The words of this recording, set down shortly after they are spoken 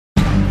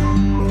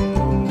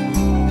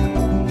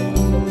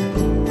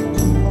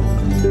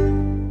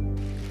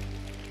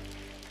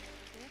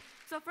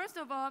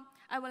of all,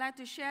 I would like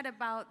to share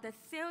about the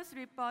sales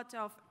report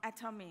of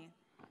Atomy.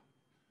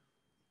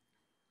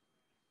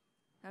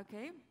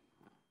 Okay.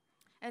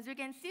 As we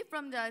can see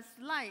from the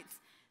slides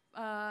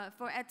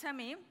for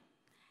Atomy,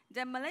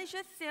 the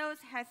Malaysia sales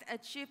has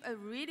achieved a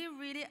really,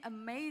 really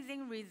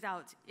amazing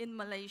result in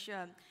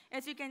Malaysia.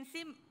 As you can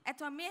see,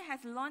 Atomy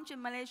has launched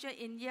in Malaysia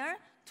in year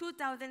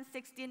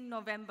 2016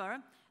 November,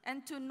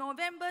 and to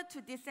November to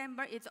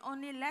December, it's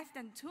only less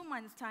than 2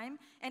 months' time,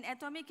 and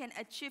Atomy can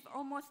achieve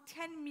almost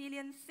 10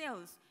 million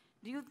sales.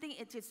 Do you think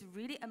it is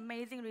really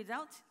amazing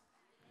result?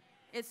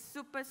 It's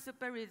super,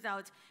 super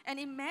result. And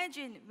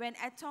imagine when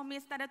Atomy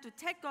started to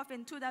take off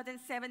in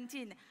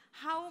 2017,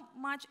 how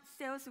much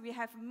sales we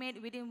have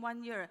made within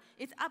 1 year.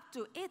 It's up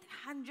to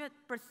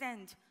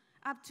 800%,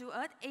 up to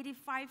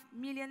 85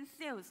 million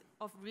sales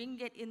of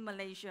ringgit in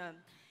Malaysia.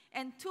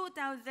 And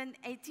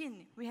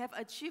 2018, we have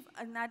achieved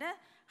another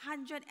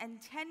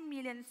 110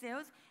 million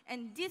sales.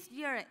 And this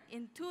year,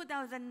 in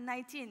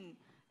 2019,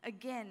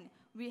 again,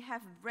 we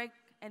have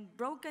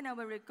broken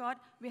our record.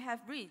 We have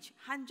reached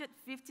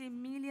 150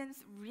 million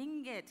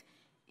ringgit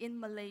in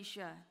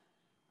Malaysia.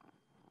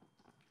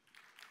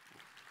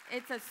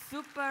 It's a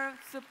super,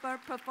 super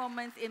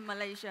performance in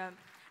Malaysia.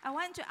 I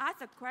want to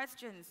ask a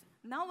question.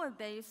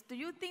 Nowadays, do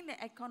you think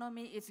the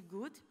economy is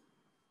good?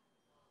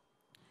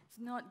 It's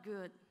not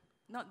good.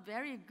 Not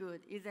very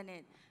good, isn't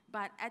it?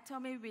 But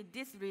Atomy, with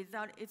this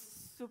result, is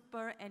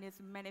super and it's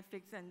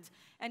magnificent.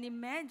 And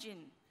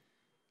imagine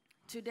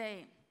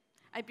today,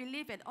 I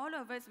believe that all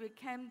of us, we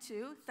came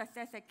to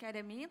Success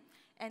Academy,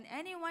 and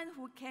anyone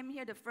who came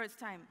here the first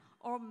time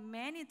or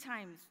many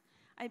times,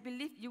 I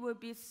believe you will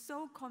be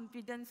so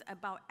confident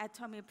about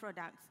Atomy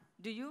products.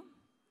 Do you?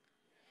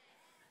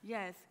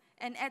 Yes.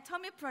 And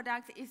Atomy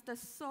products is the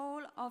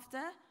soul of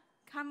the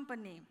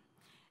company.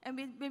 And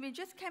when we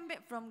just came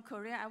back from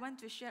Korea, I want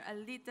to share a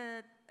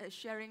little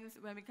sharings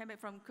when we came back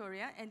from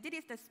Korea. And this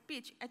is the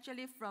speech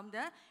actually from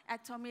the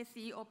Atomy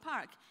CEO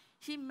Park.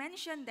 He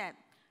mentioned that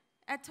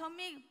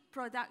Atomy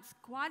products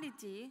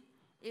quality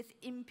is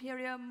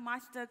Imperial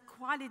Master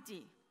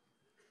quality.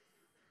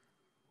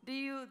 Do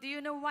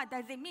you know what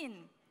does it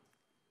mean?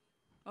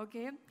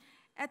 Okay.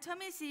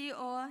 Atomy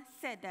CEO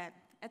said that,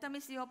 Atomy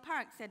CEO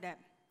Park said that,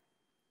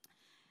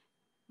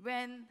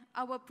 when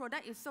our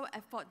product is so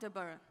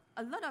affordable,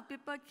 a lot of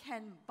people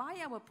can buy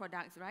our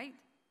products, right?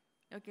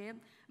 Okay.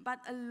 But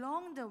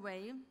along the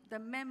way, the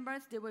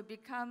members, they will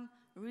become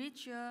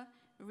richer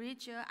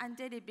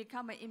until they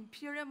become an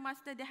Imperial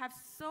Master. They have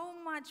so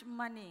much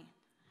money.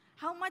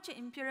 How much an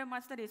Imperial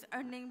Master is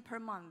earning per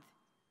month?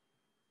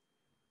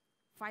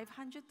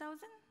 500,000?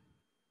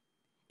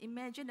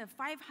 Imagine a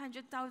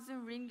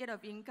 500,000 ringgit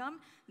of income.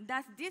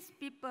 Does these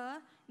people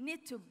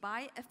need to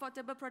buy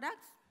affordable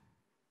products?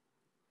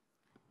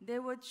 They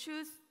will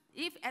choose,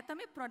 if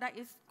Atomy product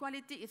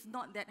quality is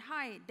not that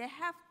high, they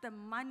have the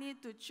money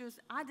to choose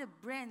other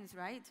brands,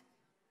 right?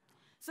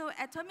 So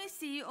Atomy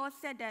CEO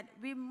said that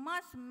we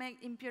must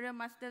make Imperial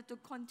Master to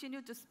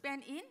continue to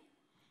spend in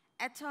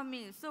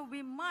Atomy. So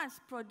we must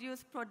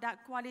produce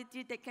product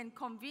quality that can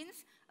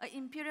convince an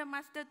Imperial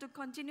Master to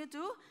continue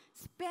to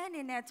spend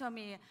in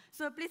Atomy.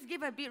 So please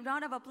give a big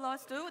round of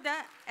applause to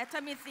the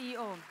Atomy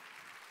CEO.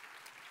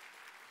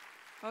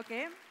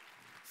 Okay.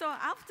 So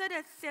after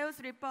the sales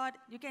report,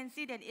 you can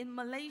see that in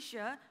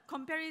Malaysia,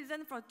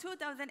 comparison for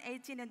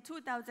 2018 and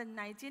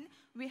 2019,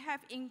 we have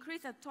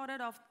increased a total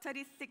of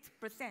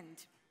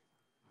 36%.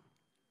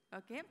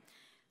 Okay,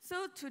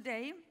 so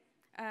today,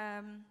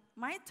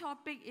 my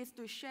topic is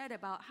to share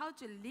about how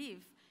to live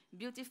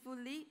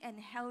beautifully and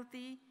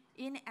healthy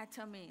in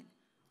Atomy.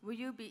 Will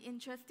you be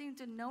interested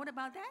to know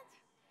about that?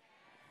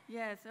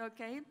 Yes,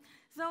 okay.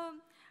 So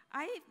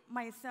I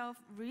myself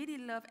really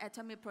love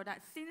Atomy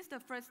products. Since the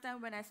first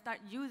time when I start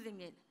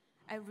using it,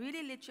 I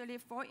really literally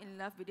fall in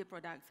love with the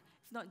products.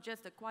 It's not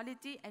just the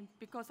quality and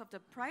because of the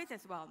price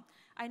as well.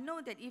 I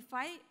know that if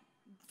I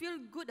feel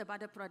good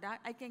about the product,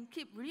 I can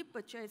keep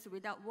repurchase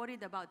without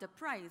worried about the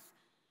price.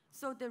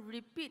 So the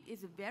repeat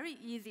is very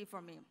easy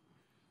for me.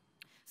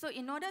 So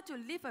in order to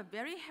live a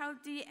very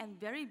healthy and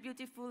very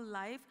beautiful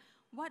life,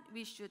 what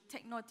we should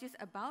take notice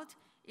about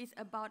is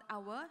about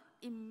our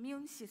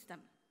immune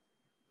system.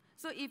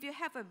 So if you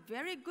have a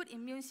very good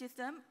immune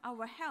system,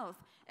 our health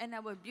and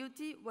our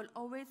beauty will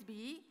always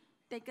be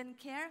taken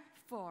care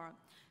for.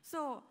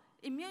 So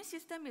immune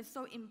system is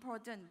so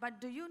important,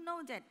 but do you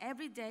know that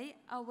every day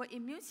our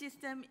immune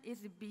system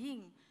is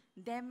being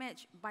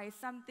damaged by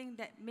something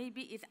that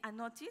maybe is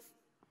unnoticed?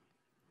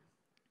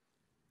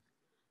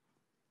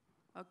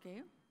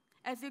 Okay,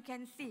 as you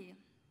can see,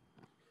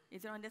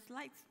 is it on the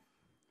slides?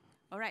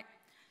 All right,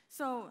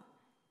 so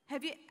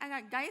have you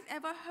guys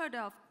ever heard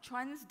of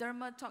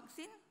transdermal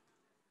toxin?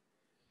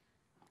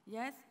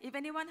 Yes? If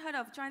anyone heard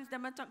of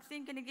transdermal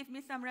toxin, can you give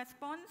me some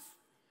response?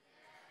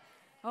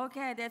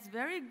 Okay, that's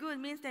very good.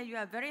 Means that you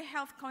are very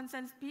health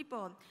conscious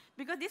people.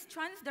 Because this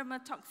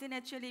transdermal toxin,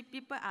 actually,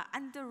 people are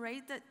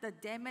underrated the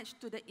damage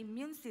to the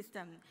immune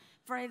system.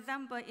 For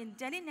example, in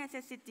daily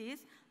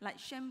necessities, like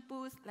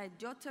shampoos, like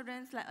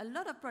deodorants, like a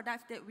lot of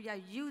products that we are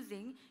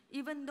using,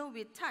 even though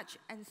we touch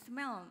and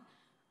smell,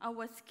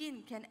 our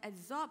skin can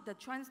absorb the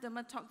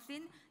transdermal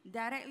toxin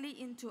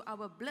directly into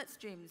our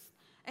bloodstreams.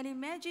 And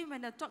imagine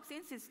when the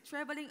toxins is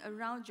traveling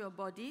around your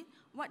body,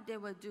 what they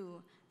will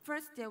do.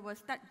 First, they will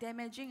start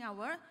damaging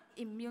our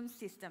immune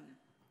system.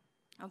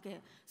 Okay,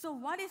 so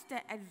what is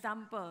the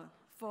example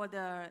for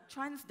the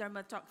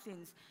transdermal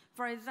toxins?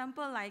 For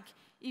example, like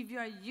if you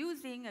are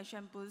using a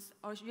shampoos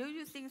or you're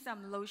using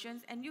some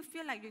lotions and you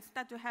feel like you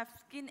start to have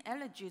skin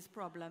allergies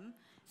problem,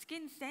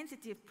 skin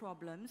sensitive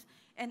problems,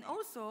 and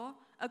also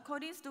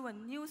according to a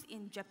news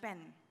in Japan,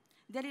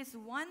 there is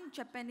one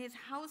Japanese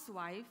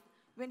housewife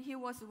when he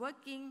was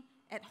working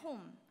at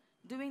home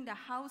doing the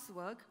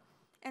housework,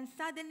 and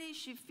suddenly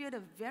she felt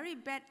a very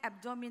bad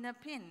abdominal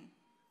pain.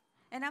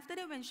 And after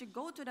that, when she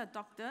go to the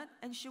doctor,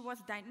 and she was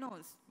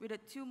diagnosed with a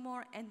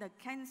tumor and the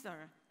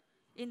cancer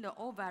in the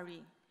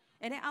ovary.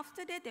 And then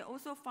after that, they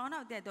also found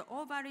out that the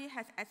ovary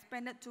has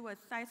expanded to a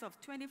size of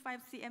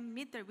 25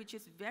 cm, which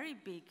is very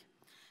big.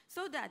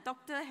 So the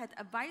doctor had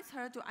advised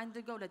her to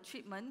undergo the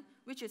treatment,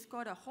 which is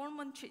called a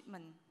hormone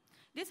treatment.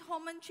 This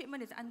hormone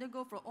treatment is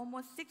undergo for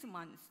almost 6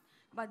 months,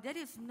 but there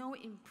is no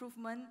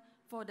improvement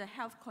for the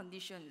health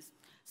conditions.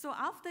 So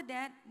after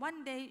that,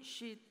 one day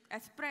she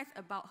expressed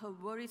about her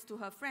worries to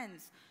her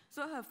friends.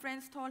 So her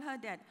friends told her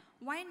that,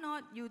 why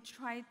not you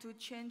try to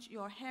change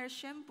your hair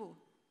shampoo?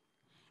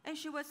 And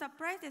she was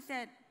surprised. They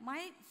said,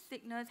 my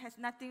sickness has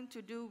nothing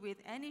to do with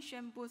any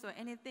shampoos or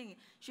anything.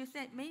 She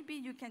said, maybe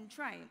you can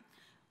try.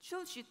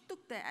 So she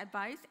took the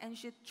advice and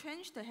she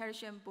changed the hair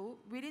shampoo.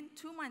 Within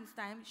 2 months'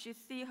 time, she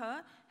see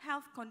her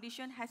health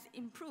condition has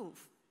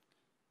improved.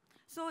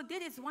 So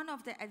this is one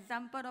of the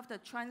examples of the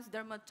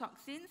transdermal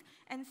toxins.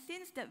 And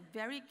since that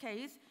very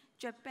case,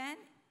 Japan,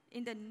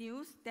 in the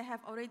news, they have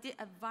already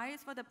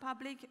advised for the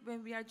public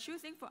when we are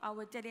choosing for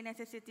our daily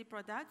necessity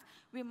products,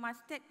 we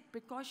must take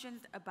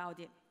precautions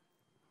about it.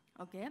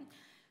 Okay?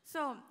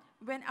 So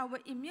when our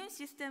immune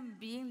system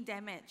being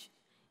damaged,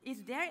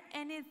 is there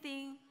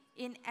anything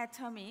in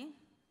Atomy?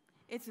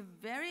 It's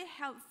very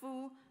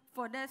helpful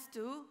for us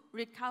to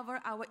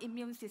recover our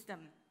immune system.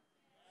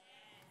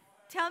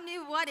 Tell me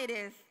what it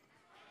is.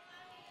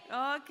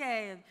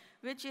 Okay,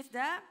 which is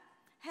the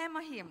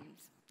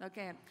hemohymns.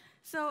 Okay,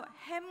 so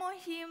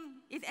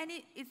hemohym,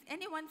 is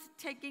anyone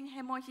taking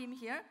hemohym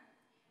here?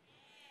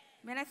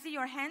 May I see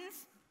your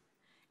hands?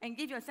 And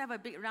give yourself a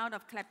big round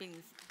of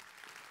clappings.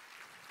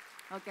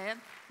 Okay,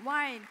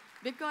 why?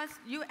 Because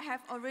you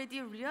have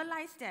already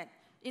realized that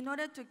in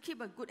order to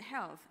keep a good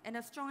health and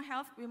a strong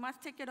health, we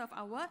must take care of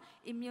our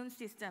immune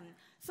system.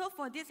 So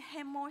for this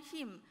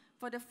hemohym,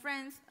 for the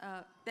friends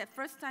that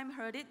first time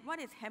heard it, what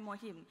is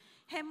hemohym?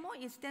 Hemo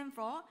is stand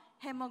for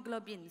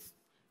hemoglobins,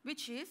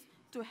 which is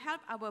to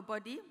help our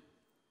body,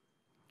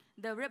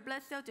 the red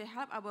blood cell to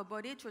help our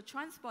body to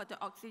transport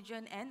the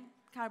oxygen and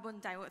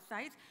carbon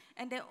dioxide,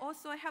 and they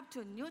also help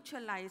to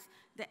neutralize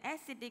the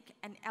acidic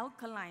and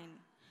alkaline.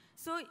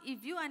 So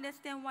if you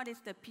understand what is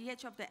the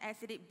pH of the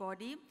acidic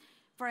body,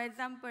 for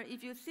example,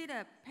 if you see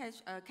the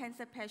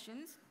cancer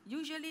patients,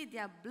 usually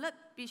their blood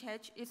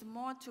pH is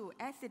more to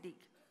acidic.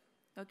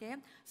 Okay,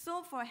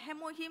 so for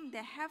hemohym,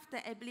 they have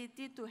the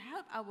ability to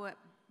help our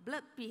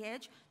blood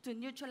pH to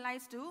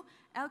neutralize to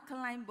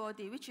alkaline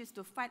body, which is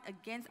to fight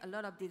against a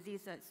lot of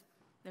diseases.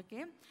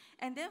 Okay,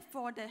 and then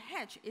for the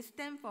H, it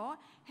stands for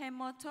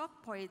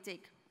hematopoietic,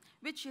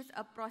 which is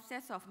a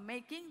process of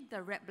making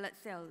the red blood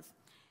cells.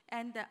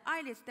 And the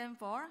I stands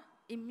for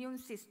immune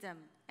system,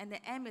 and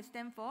the M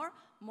stands for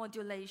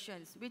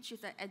modulations, which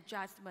is an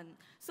adjustment.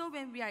 So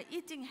when we are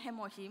eating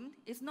hemohym,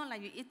 it's not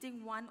like you're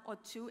eating 1 or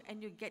 2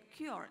 and you get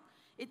cured.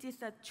 It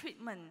is a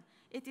treatment.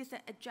 It is an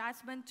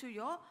adjustment to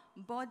your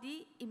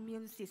body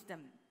immune system.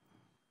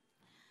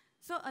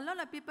 So a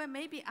lot of people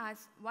maybe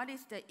ask, what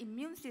is the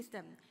immune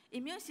system?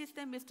 Immune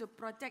system is to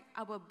protect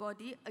our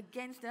body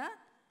against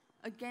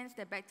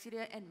the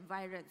bacteria and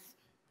virus.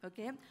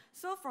 Okay?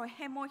 So for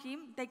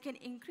hemohym, they can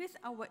increase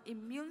our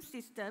immune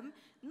system,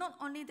 not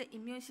only the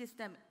immune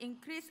system,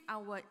 increase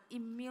our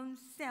immune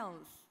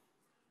cells.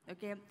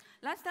 Okay?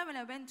 Last time when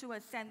I went to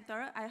a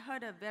center, I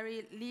heard a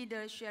very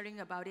leader sharing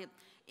about it.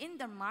 In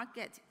the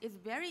market, it's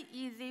very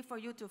easy for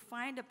you to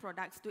find the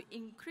products to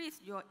increase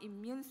your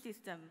immune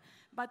system.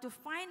 But to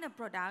find a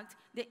product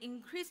that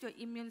increase your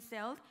immune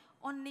cells,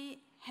 only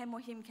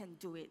hemohym can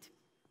do it.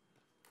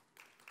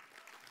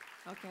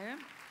 Okay?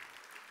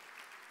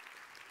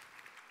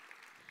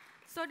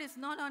 So it's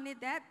not only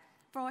that,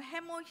 for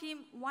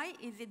hemohym, why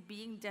is it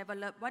being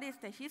developed? What is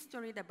the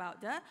history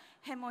about the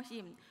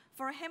hemohym?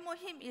 For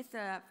hemohym is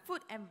a food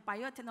and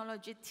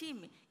biotechnology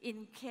team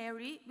in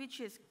KERI, which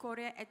is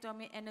Korea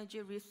Atomic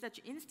Energy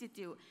Research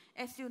Institute.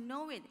 As you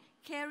know it,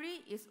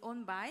 KERI is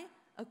owned by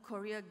a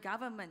Korean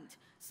government.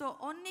 So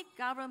only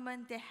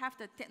government, they have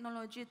the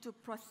technology to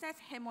process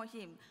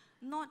hemohym,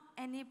 not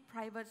any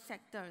private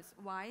sectors.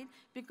 Why?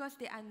 Because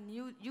they are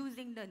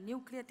using the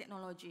nuclear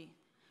technology,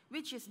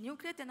 which is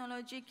nuclear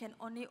technology can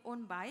only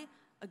owned by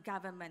a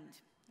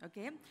government,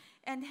 okay?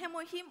 And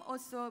hemohym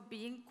also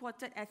being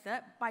quoted as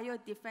a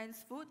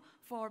biodefense food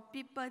for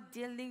people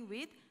dealing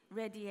with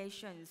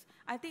radiations.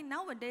 I think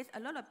nowadays a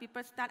lot of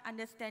people start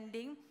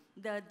understanding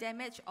the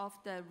damage of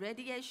the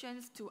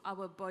radiations to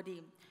our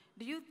body.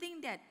 Do you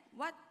think that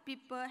what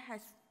people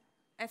has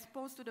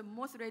exposed to the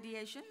most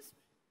radiations?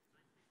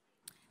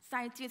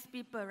 Scientists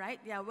people, right?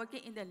 They are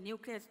working in the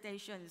nuclear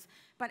stations.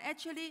 But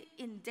actually,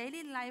 in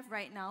daily life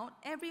right now,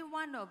 every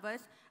one of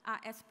us are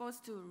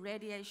exposed to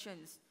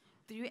radiations.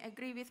 Do you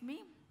agree with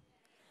me?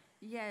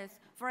 Yes.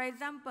 For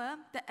example,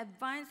 the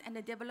advance and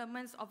the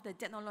developments of the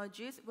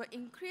technologies will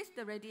increase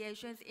the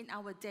radiations in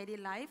our daily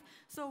life.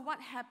 So what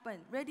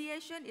happened?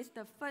 Radiation is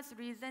the first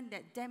reason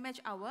that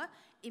damage our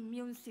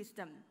immune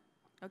system.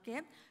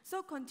 Okay,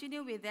 so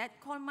continue with that.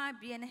 Colma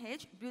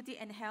B&H, Beauty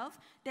and Health,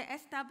 they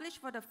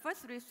established for the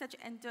first research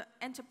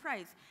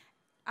enterprise.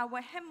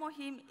 Our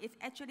hemohim is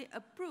actually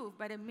approved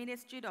by the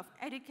Ministry of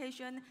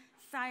Education,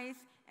 Science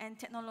and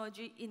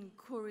Technology in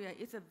Korea.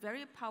 It's a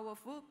very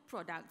powerful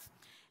product.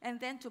 And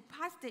then to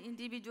pass the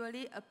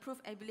individually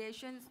approved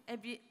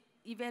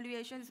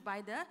evaluations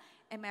by the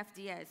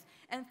MFDS.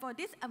 And for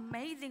this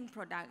amazing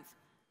product,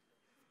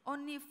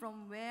 only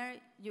from where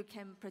you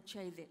can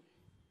purchase it.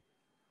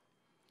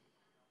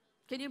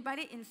 Can you buy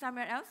it in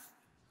somewhere else?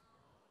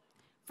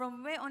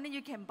 From where only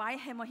you can buy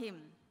hemohim?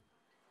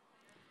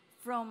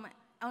 From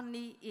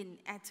only in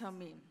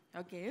Atomy,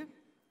 okay?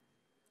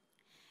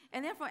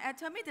 And then for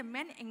Atomy, the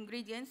main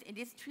ingredients in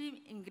these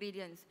 3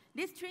 ingredients.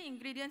 These 3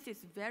 ingredients is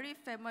very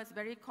famous,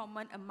 very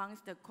common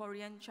amongst the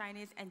Korean,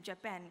 Chinese, and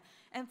Japan.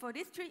 And for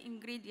these 3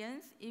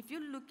 ingredients, if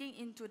you're looking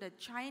into the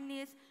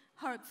Chinese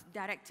herbs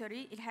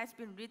directory, it has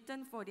been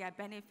written for their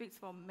benefits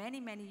for many,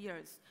 many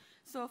years.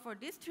 So for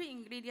these 3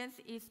 ingredients,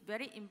 it's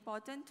very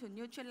important to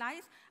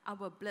neutralize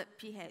our blood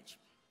pH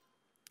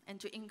and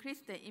to increase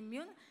the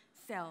immune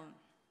cell.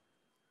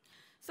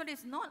 So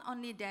it's not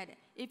only that.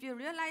 If you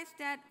realize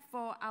that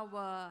for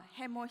our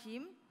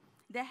hemohim,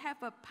 they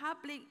have a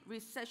public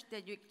research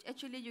that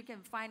you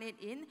can find it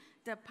in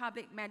the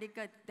public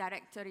medical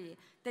directory.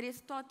 There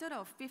is total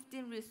of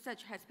 15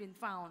 research has been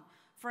found.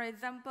 For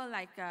example,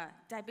 like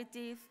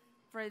diabetes,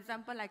 for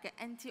example, like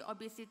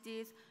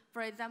anti-obesities,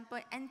 for example,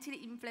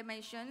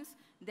 anti-inflammations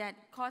that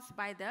caused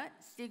by the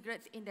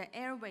cigarettes in the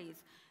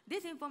airways.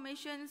 This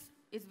information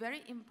is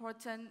very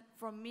important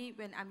for me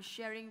when I'm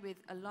sharing with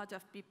a lot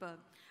of people.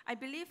 I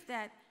believe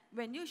that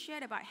when you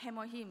share about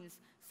hemohims,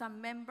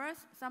 some members,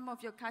 some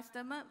of your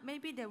customers,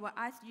 maybe they will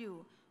ask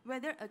you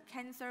whether a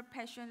cancer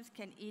patient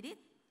can eat it.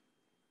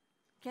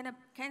 Can a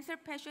cancer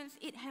patient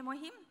eat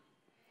hemohim?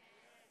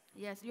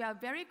 Yes, you are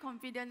very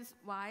confident.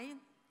 Why?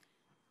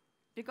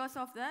 Because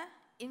of the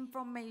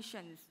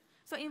information.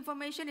 So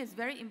information is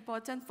very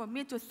important for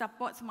me to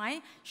support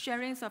my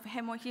sharings of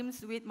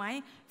hemohims with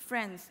my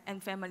friends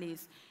and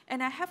families.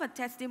 And I have a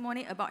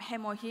testimony about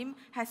hemohim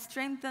has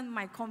strengthened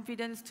my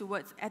confidence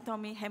towards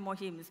Atomy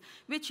hemohims,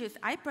 which is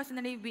I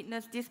personally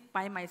witnessed this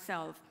by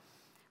myself.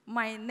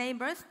 My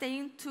neighbors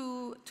staying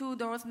two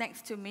doors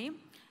next to me,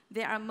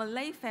 they are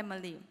Malay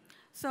family.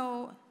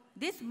 So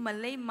this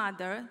Malay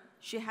mother,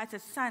 she has a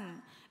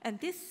son, and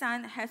this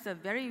son has a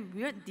very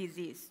weird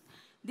disease.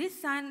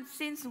 This son,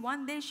 since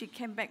one day she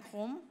came back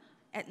home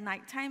at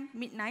nighttime,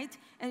 midnight,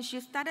 and he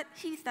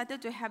started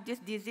to have this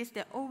disease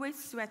that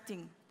always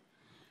sweating.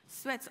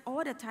 Sweats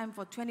all the time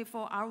for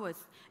 24 hours.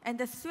 And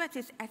the sweat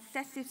is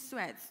excessive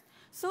sweats.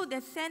 So they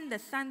sent the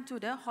son to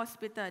the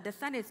hospital. The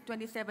son is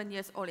 27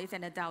 years old, is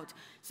an adult.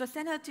 So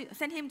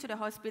send him to the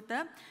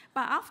hospital.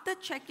 But after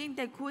checking,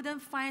 they couldn't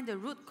find the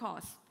root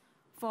cause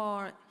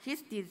for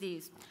his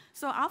disease.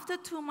 So after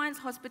 2 months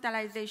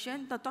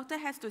hospitalization, the doctor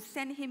has to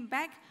send him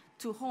back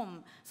to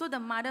home. So the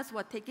mothers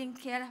were taking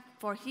care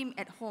for him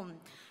at home.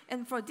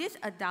 And for this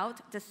adult,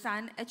 the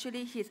son,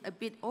 actually he's a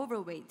bit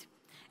overweight.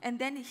 And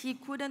then he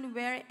couldn't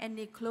wear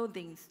any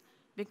clothing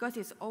because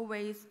he's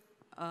always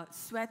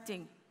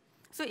sweating.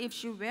 So if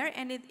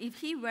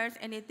he wears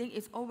anything,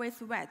 it's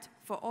always wet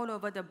for all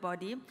over the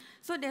body.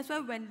 So that's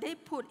why when they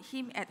put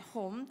him at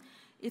home,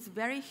 it's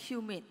very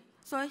humid.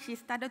 So he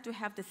started to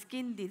have the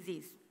skin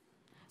disease.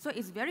 So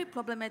it's very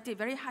problematic,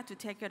 very hard to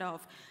take it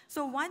off.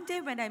 So one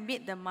day when I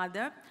met the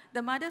mother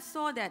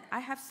saw that I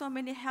have so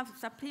many health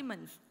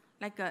supplements,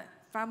 like a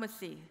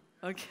pharmacy.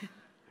 Okay.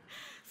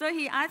 So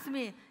she asked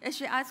me,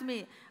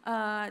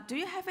 do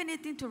you have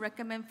anything to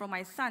recommend for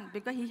my son?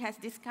 Because he has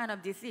this kind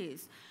of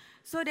disease.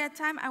 So that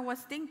time I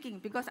was thinking,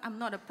 because I'm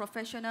not a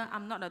professional,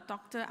 I'm not a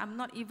doctor, I'm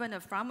not even a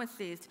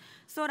pharmacist.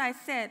 So I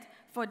said,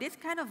 for this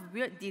kind of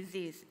weird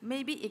disease,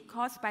 maybe it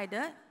caused by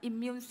the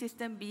immune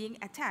system being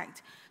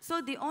attacked.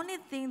 So the only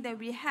thing that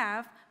we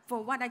have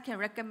for what I can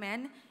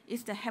recommend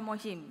is the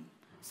hemohim.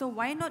 So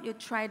why not you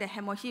try the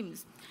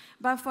hemohims?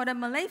 But for the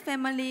Malay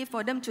family,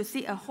 for them to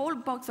see a whole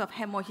box of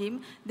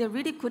hemohim, they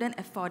really couldn't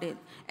afford it.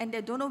 And they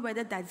don't know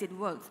whether does it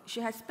work.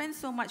 She has spent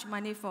so much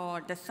money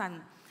for the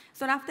son.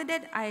 So after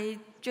that, I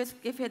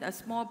just gave her a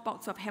small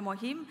box of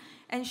hemohim,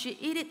 and she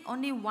ate it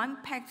only 1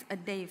 pack a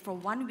day for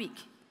 1 week.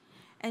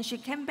 And she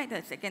came back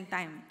the second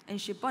time,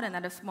 and she bought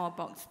another small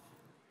box.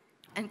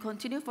 And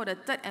continued for the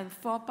 3rd and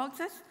 4th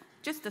boxes,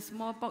 just the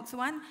small box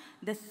one,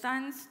 the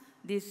son's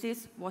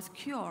disease was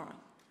cured.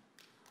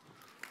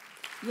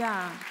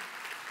 Yeah.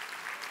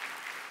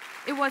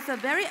 It was a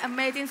very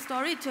amazing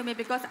story to me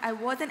because I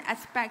wasn't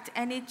expect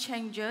any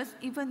changes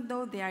even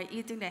though they are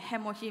eating the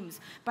hemohymns.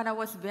 But I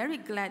was very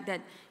glad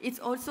that it's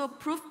also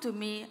proved to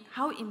me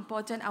how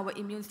important our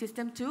immune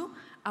system to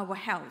our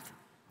health.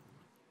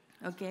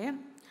 Okay,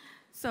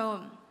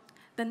 so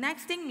the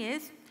next thing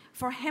is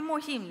for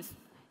hemohymns,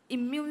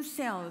 immune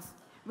cells.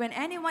 When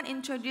anyone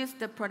introduced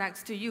the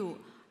products to you,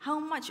 how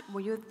much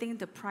will you think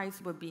the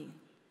price will be?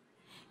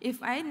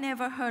 If I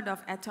never heard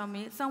of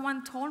Atomy,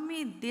 someone told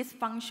me these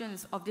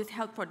functions of these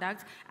health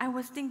products, I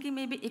was thinking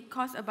maybe it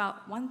costs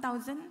about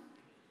 1,000,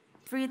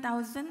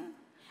 3,000,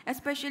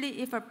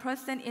 especially if a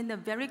person in a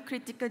very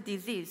critical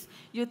disease,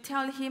 you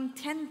tell him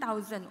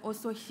 10,000,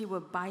 also he will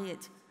buy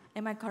it.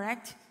 Am I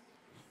correct?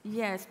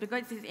 Yes,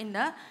 because it's in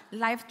the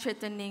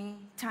life-threatening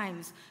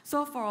times.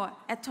 So for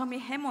Atomy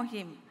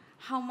hemohym,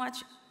 how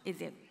much is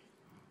it?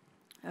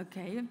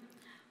 Okay,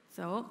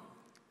 so,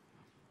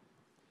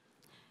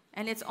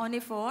 and it's only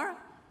for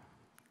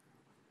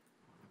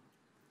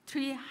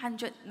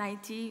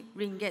 390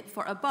 ringgit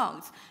for a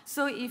box.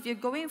 So if you're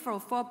going for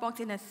 4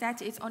 boxes in a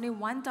set, it's only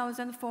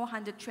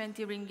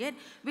 1,420 ringgit,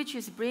 which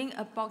is bring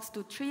a box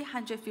to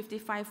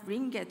 355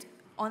 ringgit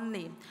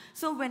only.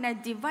 So when I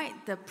divide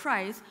the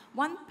price,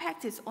 one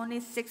pack is only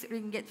 6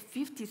 ringgit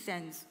 50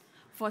 cents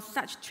for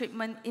such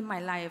treatment in my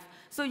life.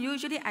 So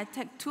usually I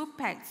take 2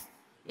 packs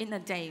in a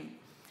day.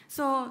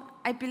 So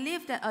I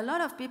believe that a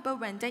lot of people,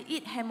 when they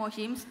eat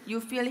hemohymns,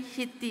 you feel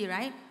heaty,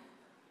 right?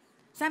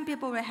 Some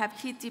people will have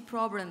heaty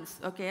problems,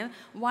 okay?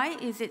 Why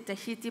is it the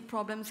heaty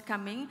problems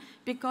coming?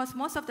 Because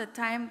most of the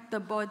time, the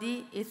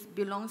body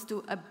belongs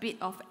to a bit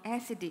of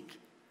acidic.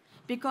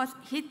 Because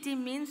heaty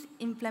means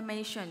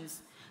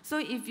inflammations. So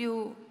if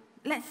you,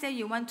 let's say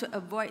you want to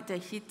avoid the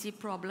heaty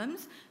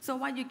problems, so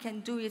what you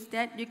can do is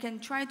that you can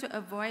try to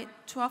avoid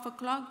 12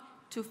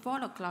 o'clock to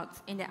 4 o'clock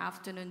in the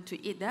afternoon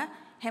to eat the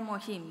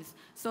hemohymns.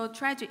 So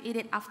try to eat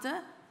it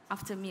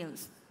after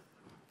meals,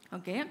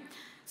 okay?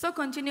 So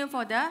continue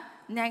for the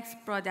next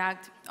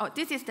product. Oh,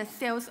 this is the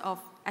sales of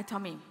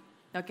Atomy.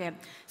 Okay,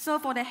 so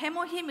for the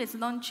hemohym is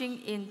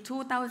launching in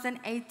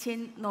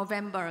 2018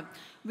 November.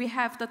 We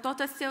have the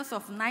total sales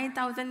of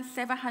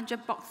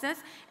 9,700 boxes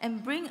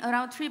and bring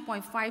around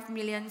 3.5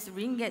 million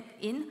ringgit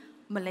in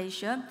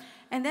Malaysia.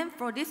 And then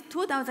for this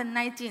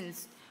 2019,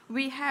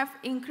 we have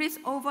increased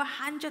over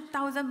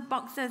 100,000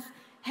 boxes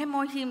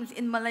hemohymns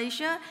in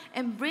Malaysia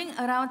and bring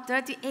around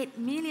 38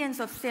 million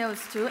of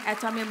sales to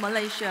Atomy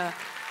Malaysia.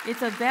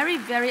 It's a very,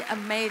 very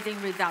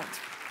amazing result.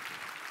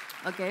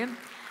 Okay.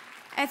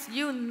 As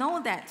you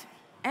know that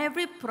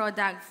every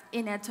product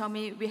in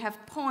Atomy, we have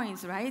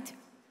points, right?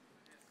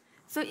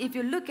 So if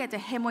you look at the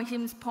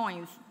hemohymns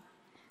points,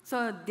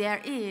 so there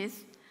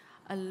is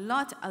a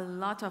lot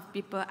of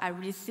people are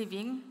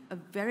receiving a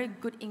very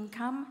good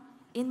income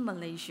in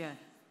Malaysia,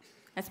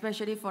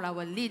 especially for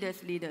our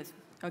leaders,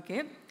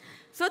 okay?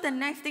 So the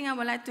next thing I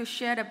would like to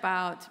share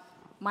about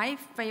my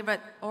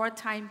favorite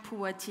all-time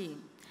pu'er tea.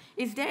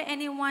 Is there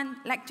anyone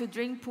like to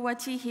drink pu'er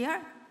tea here?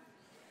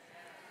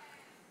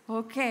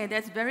 Okay,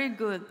 that's very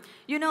good.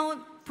 You know,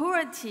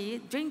 pu'er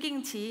tea,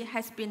 drinking tea,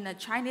 has been a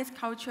Chinese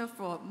culture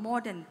for more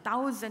than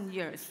 1,000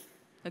 years.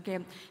 Okay,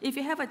 if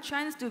you have a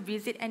chance to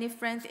visit any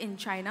friends in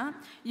China,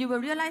 you will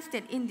realize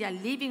that in their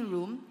living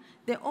room,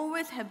 they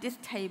always have this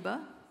table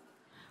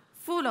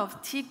full of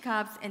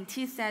teacups and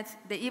tea sets.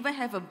 They even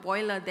have a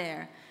boiler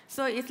there.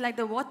 So it's like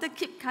the water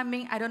keep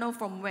coming, I don't know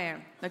from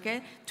where.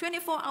 Okay,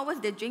 24 hours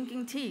they're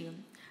drinking tea.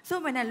 So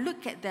when I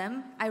look at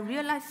them, I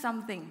realize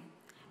something.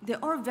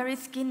 They're all very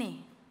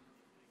skinny.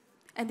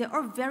 And they're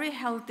all very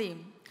healthy.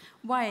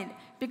 Why?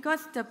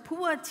 Because the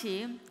pu'er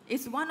tea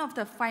is one of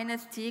the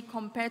finest tea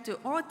compared to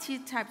all tea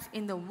types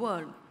in the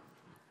world.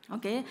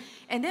 Okay?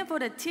 And then for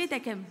the tea, they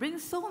can bring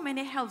so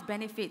many health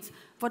benefits.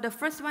 For the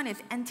first one is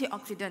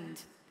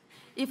antioxidant.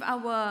 If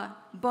our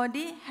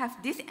body has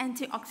this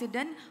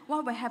antioxidant,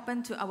 what will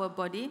happen to our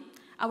body?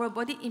 Our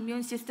body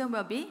immune system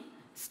will be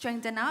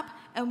strengthened up,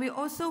 and we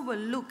also will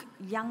look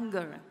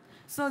younger.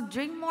 So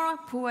drink more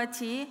pu'er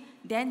tea,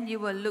 then you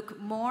will look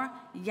more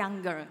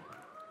younger.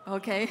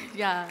 Okay,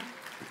 yeah.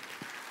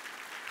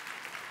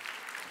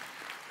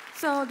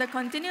 So the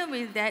continue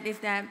with that is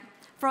that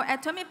for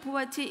Atomy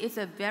pu'er tea is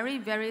a very,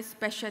 very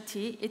special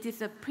tea. It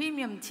is a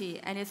premium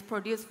tea and it's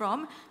produced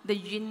from the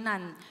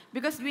Yunnan.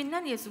 Because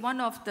Yunnan is one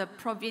of the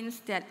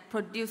provinces that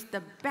produce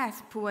the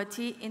best pu'er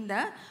tea in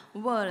the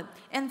world.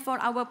 And for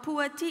our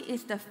pu'er tea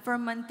is the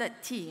fermented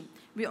tea.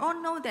 We all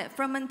know that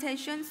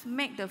fermentations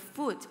make the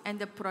food and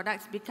the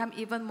products become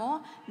even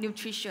more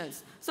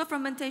nutritious. So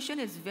fermentation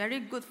is very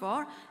good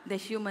for the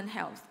human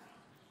health.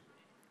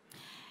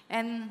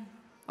 And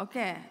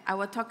okay, I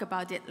will talk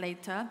about it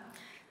later.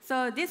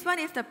 So this one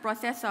is the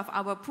process of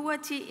our pu'er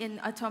tea in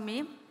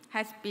Atomy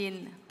has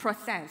been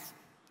processed,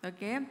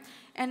 okay?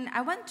 And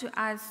I want to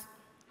ask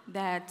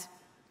that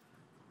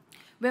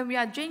when we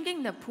are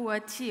drinking the pu'er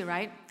tea,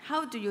 right,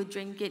 how do you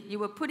drink it? You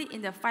will put it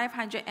in the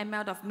 500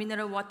 ml of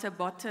mineral water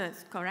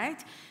bottles,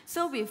 correct?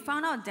 So we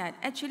found out that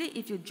actually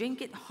if you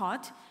drink it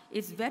hot,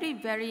 it's very,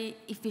 very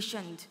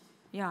efficient.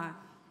 Yeah,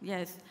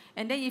 Yes.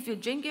 And then if you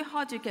drink it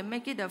hot, you can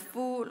make it a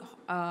full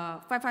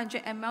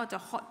 500 ml, the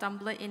hot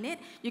tumbler in it.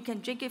 You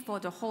can drink it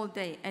for the whole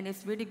day, and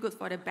it's really good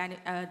for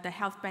the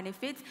health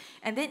benefits.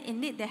 And then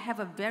in it, they have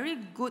a very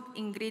good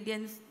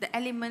ingredients, the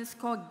elements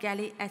called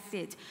gallic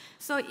acid.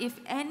 So if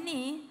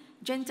any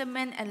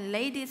gentlemen and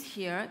ladies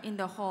here in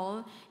the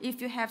hall,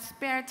 if you have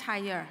spare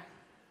tire,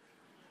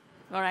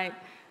 all right,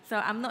 so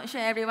I'm not sure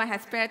everyone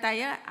has spare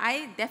tire.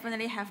 I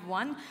definitely have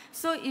one.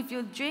 So if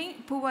you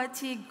drink pu'er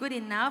tea good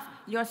enough,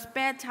 your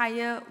spare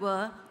tire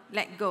will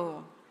let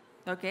go.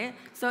 Okay?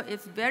 So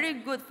it's very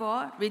good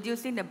for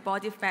reducing the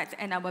body fat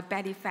and our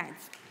belly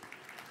fats.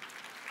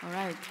 All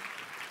right.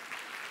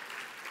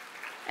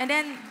 And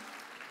then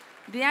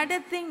the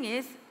other thing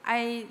is,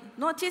 I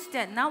noticed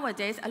that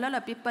nowadays a lot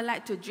of people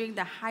like to drink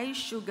the high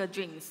sugar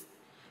drinks.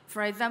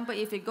 For example,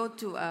 if you go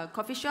to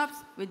coffee shops,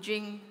 we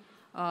drink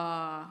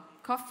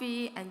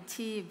coffee and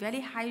tea,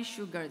 very high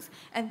sugars.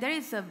 And there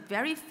is a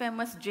very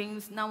famous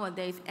drinks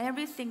nowadays.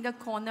 Every single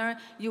corner,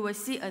 you will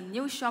see a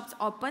new shops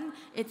open.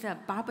 It's a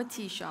bubble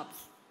tea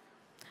shops.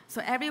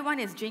 So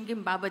everyone is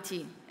drinking bubble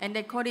tea, and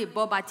they call it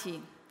boba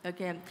tea.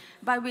 Okay,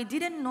 but we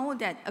didn't know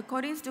that,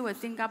 according to a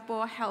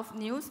Singapore Health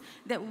News,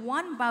 that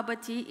one bubble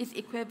tea is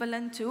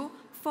equivalent to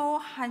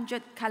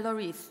 400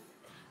 calories.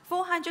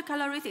 400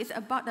 calories is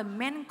about the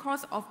main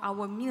course of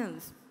our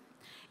meals.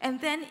 And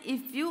then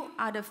if you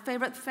are the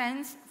favorite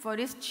fans for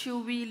this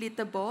chewy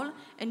little bowl,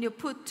 and you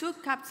put 2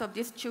 cups of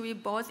these chewy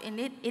balls in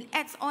it, it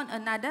adds on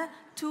another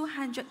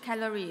 200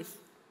 calories.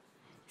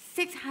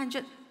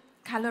 600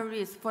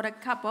 calories for a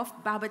cup of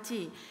bubble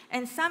tea.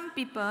 And some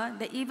people,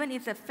 they even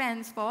is a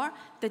fans for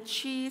the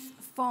cheese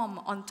foam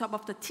on top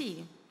of the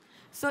tea.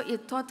 So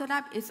it total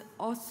up is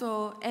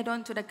also add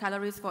on to the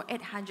calories for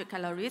 800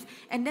 calories.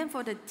 And then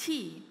for the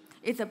tea,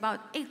 it's about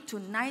 8 to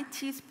 9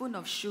 teaspoons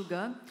of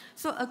sugar.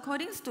 So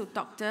according to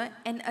doctor,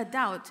 an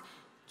adult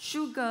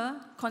sugar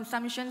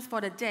consumptions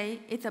for the day,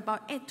 it's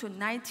about 8 to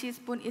 9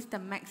 teaspoons is the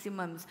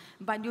maximum.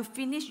 But you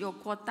finish your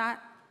quota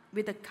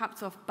with the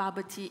cups of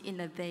bubble tea in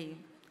a day.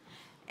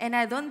 And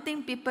I don't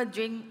think people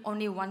drink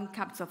only 1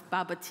 cup of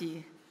bubble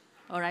tea.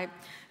 All right.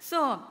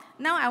 So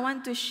now I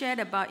want to share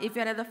about, if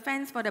you're the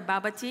fans for the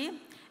bubble tea,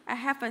 I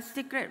have a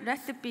secret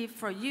recipe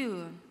for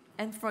you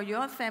and for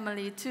your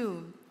family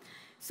too.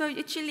 So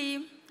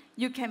actually,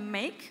 you can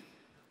make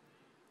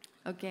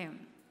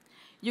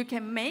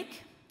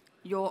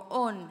your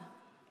own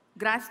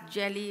grass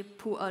jelly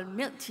pu'er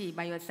milk tea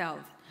by yourself.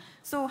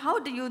 So how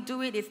do you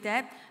do it is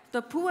that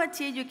the pu'er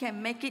tea, you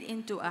can make it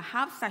into a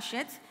half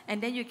sachet,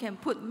 and then you can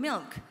put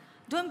milk.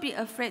 Don't be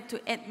afraid to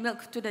add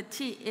milk to the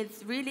tea.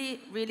 It's really,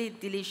 really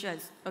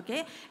delicious,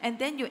 okay? And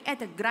then you add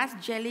the grass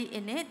jelly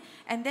in it,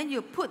 and then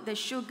you put the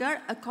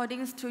sugar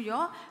according to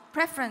your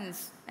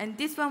preference. And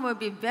this one will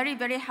be very,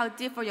 very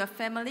healthy for your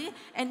family,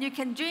 and you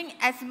can drink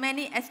as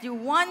many as you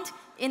want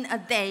in a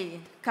day,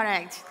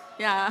 correct?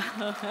 Yeah.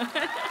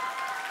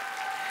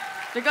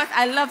 Because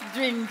I love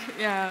drink,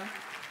 yeah.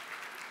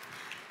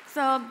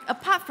 So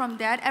apart from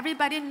that,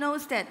 everybody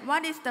knows that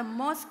what is the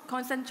most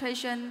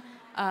concentration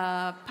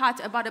part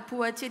about the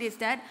pu'er tea is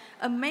that,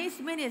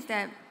 amazement is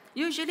that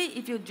usually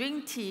if you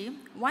drink tea,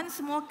 1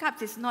 small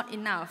cup is not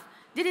enough.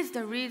 This is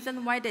the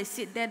reason why they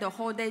sit there the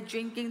whole day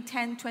drinking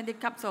 10, 20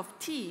 cups of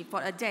tea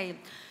for a day.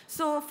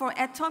 So for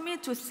Atomy,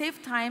 to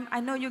save time, I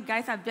know you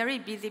guys are very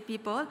busy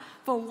people,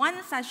 for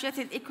 1 sachet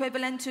is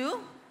equivalent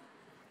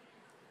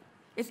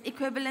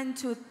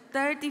to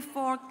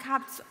 34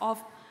 cups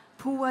of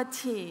pu'er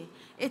tea.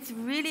 It's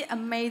really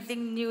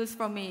amazing news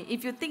for me.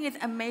 If you think it's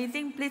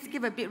amazing, please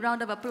give a big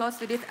round of applause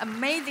to this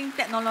amazing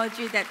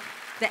technology that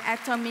the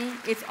Atomy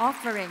is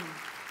offering.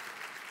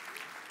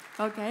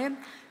 Okay,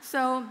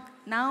 so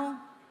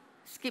now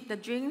skip the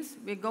drinks.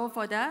 We go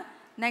for the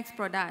next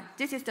product.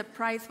 This is the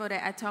price for the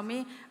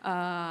Atomy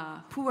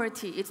pu'er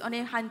tea. It's only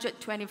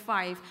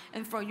 125.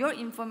 And for your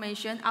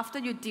information, after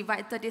you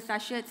divide 30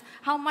 sachets,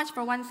 how much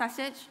for 1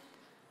 sachet?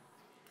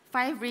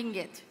 5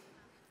 ringgit.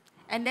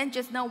 And then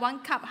just now 1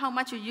 cup, how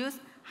much you use?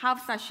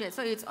 Half sachet.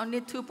 So it's only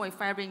 2.5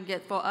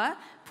 ringgit for a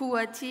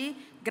pu'er tea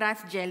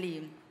grass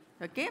jelly.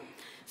 Okay?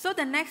 So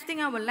the next thing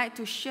I would like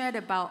to share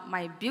about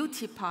my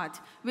beauty part,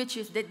 which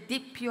is the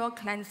Deep Pure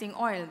Cleansing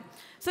Oil.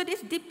 So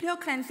this Deep Pure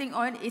Cleansing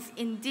Oil is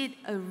indeed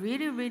a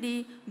really,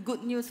 really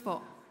good news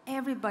for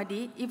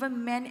everybody,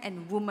 even men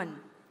and women.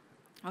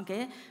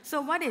 Okay,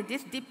 so what is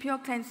this Deep Pure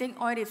Cleansing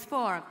Oil is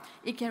for?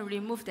 It can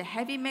remove the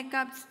heavy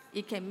makeups,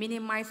 it can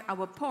minimize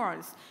our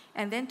pores,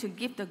 and then to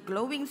give the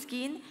glowing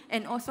skin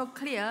and also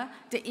clear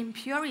the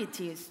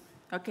impurities.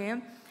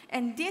 Okay,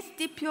 and this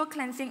Deep Pure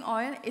Cleansing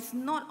Oil is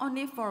not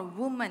only for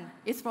women,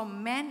 it's for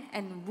men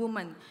and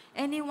women.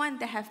 Anyone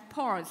that have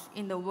pores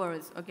in the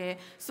world, okay?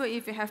 So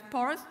if you have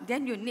pores,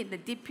 then you need the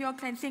Deep Pure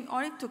Cleansing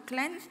Oil to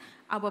cleanse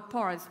our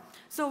pores.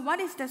 So what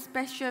is the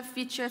special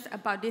features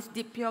about this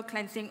Deep Pure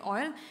Cleansing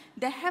Oil?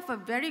 They have a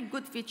very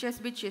good features,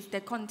 which is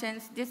that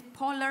contains this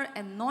polar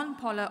and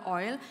non-polar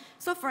oil.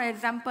 So for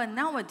example,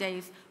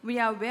 nowadays, we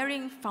are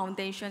wearing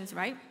foundations,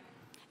 right?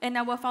 And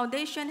our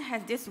foundation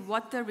has this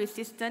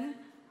water-resistant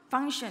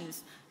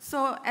functions.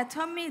 So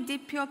Atomy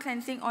Deep Pure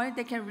Cleansing Oil,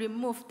 they can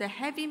remove the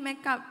heavy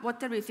makeup,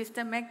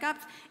 water-resistant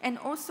makeups, and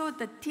also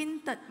the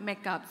tinted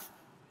makeups,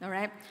 all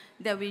right,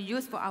 that we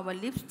use for our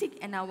lipstick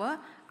and our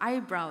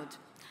eyebrows.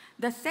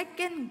 The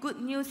second good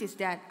news is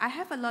that I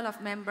have a lot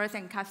of members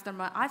and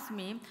customers ask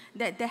me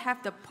that they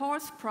have the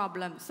pores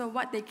problem, so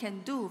what they can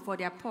do for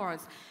their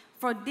pores.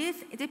 For this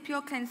Deep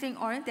Pure Cleansing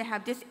Oil, they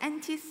have this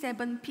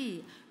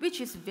anti-7P,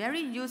 which is very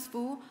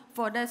useful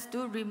for us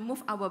to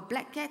remove our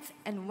blackheads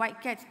and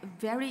whiteheads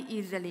very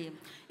easily.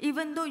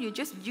 Even though you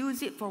just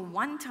use it for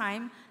one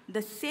time,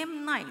 the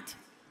same night,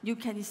 you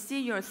can see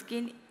your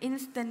skin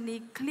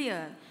instantly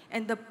clear,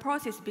 and the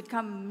pores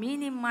become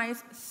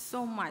minimized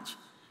so much.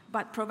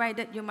 But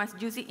provided you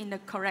must use it in the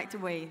correct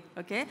way,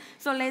 okay?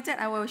 So later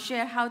I will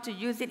share how to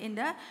use it in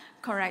the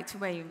correct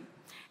way.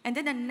 And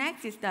then the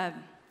next is the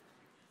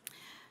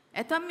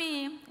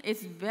Atomy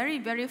is very,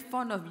 very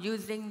fond of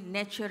using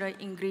natural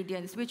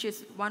ingredients, which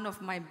is one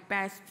of my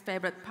best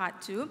favorite part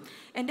too.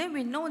 And then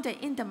we know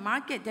that in the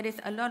market, there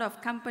is a lot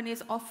of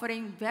companies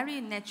offering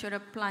very natural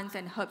plants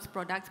and herbs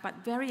products,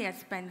 but very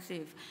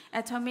expensive.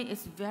 Atomy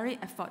is very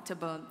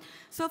affordable.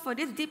 So for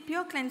this Deep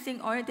Pure Cleansing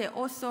Oil, they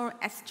also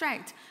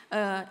extract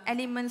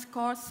elements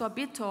called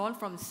sorbitol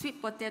from sweet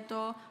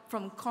potato,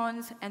 from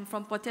corns, and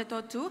from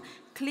potato to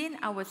clean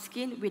our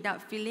skin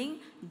without feeling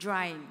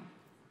dry.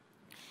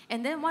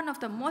 And then one of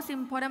the most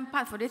important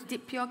parts for this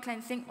Deep Pure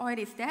Cleansing Oil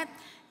is that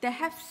they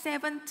have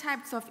 7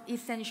 types of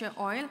essential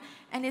oil.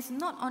 And it's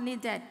not only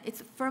that,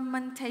 it's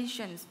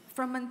fermentations,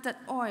 fermented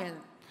oil.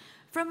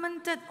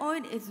 Fermented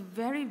oil is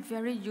very,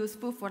 very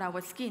useful for our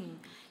skin.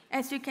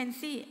 As you can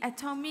see,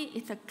 Atomy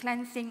is a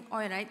cleansing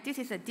oil, right? This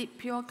is a Deep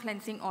Pure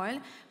Cleansing Oil.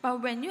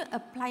 But when you're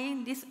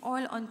applying this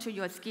oil onto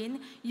your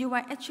skin, you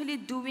are actually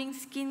doing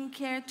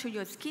skincare to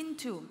your skin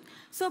too.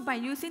 So by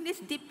using this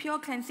Deep Pure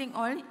Cleansing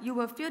Oil, you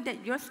will feel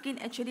that your skin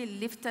actually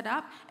lifted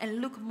up and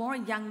look more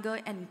younger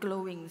and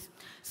glowing.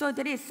 So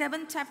there is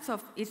 7 types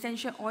of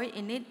essential oil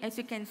in it. As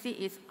you can see,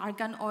 it's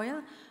argan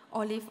oil,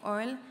 olive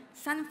oil,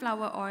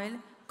 sunflower oil,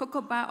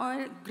 cocoa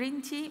oil,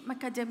 green tea,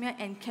 macadamia,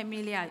 and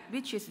camellia,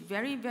 which is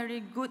very, very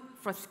good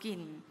for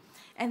skin.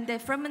 And the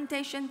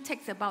fermentation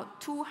takes about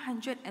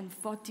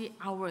 240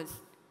 hours.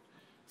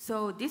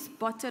 So this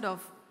bottle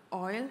of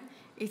oil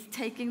is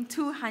taking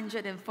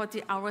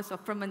 240 hours of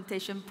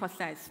fermentation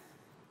process.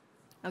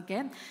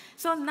 Okay,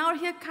 so now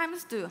here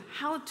comes to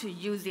how to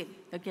use it.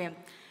 Okay,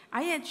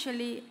 I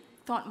actually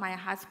taught my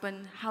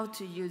husband how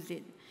to use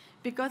it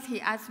because he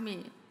asked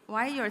me,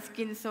 why your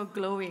skin so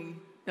glowing?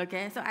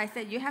 Okay, so I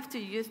said, you have to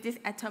use this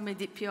Atomy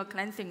Deep Pure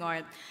Cleansing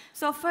Oil.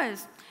 So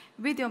first,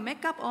 with your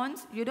makeup on,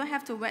 you don't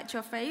have to wet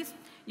your face.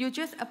 You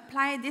just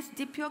apply this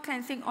Deep Pure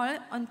Cleansing Oil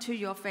onto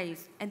your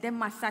face and then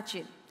massage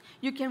it.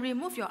 You can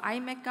remove your eye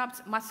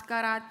makeups,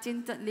 mascara,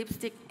 tinted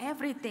lipstick,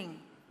 everything.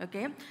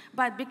 Okay,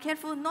 but be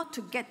careful not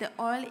to get the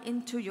oil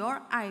into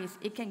your eyes.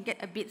 It can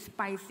get a bit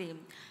spicy.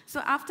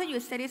 So after you're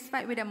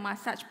satisfied with the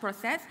massage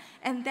process,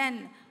 and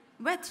then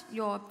wet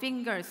your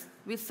fingers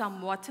with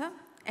some water,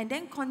 and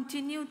then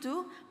continue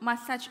to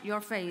massage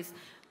your face.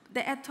 The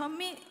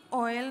Atomy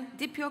oil,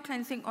 Deep Pure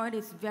Cleansing Oil,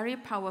 is very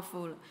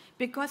powerful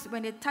because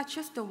when it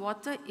touches the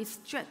water, it's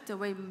straight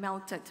away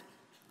melted.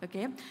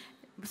 Okay,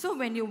 so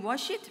when you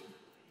wash it,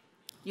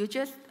 you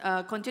just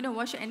continue to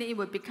wash it, and then it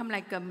will become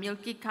like a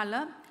milky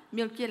color,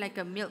 milky like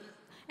a milk.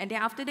 And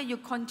then after that, you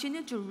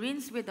continue to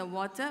rinse with the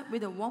water,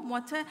 with the warm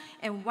water,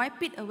 and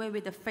wipe it away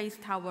with the face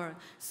towel.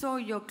 So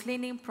your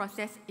cleaning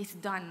process is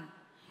done,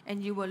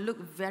 and you will look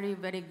very,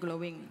 very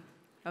glowing.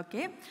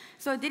 Okay,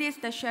 so this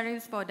is the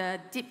sharings for the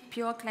Deep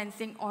Pure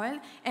Cleansing Oil.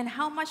 And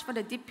how much for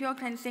the Deep Pure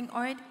Cleansing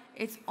Oil?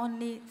 It's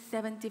only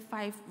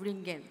 75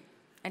 ringgit.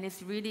 And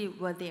it's really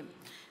worth it.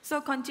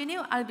 So continue,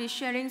 I'll be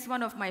sharing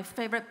one of my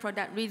favorite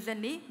products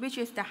recently, which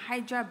is the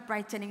Hydra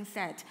Brightening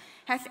Set.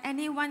 Has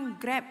anyone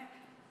grabbed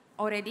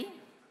already? Yes.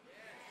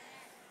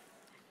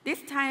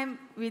 This time,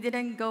 we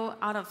didn't go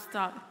out of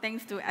stock,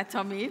 thanks to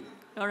Atomy,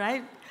 all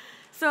right?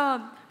 So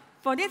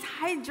for this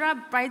Hydra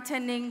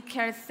Brightening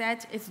Care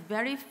Set, it's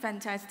very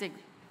fantastic.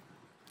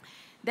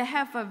 They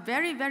have a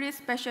very, very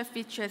special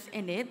features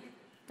in it.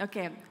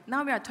 Okay,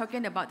 now we are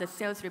talking about the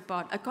sales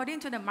report.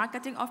 According to the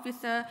marketing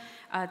officer,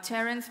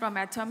 Terence from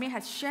Atomy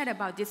has shared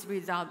about this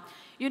result.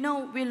 You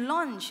know, we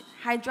launched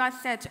Hydra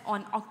Set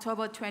on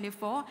October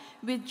 24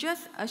 with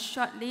just a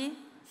shortly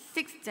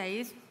 6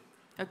 days.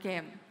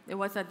 Okay, it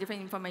was a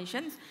different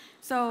information.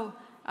 So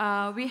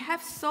we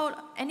have sold,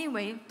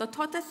 anyway, the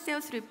total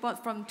sales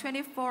report from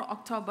 24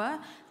 October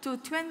to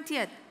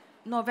 20th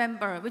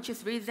November, which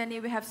is recently,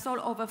 we have sold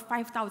over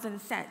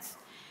 5,000 sets.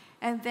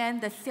 And then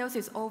the sales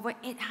is over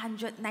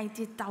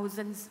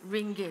 890,000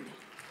 ringgit.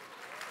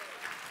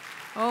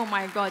 Oh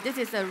my God, this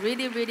is a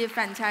really, really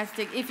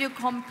fantastic. If you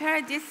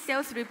compare this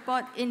sales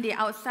report in the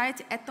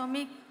outside,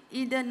 Atomy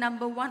either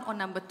 #1 or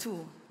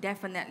 #2,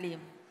 definitely.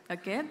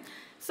 Okay.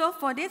 So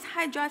for this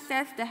Hydra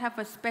sets, they have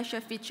a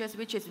special features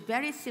which is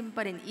very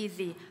simple and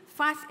easy,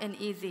 fast and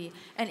easy.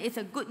 And it's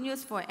a good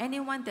news for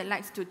anyone that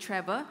likes to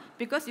travel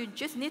because you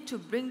just need to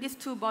bring these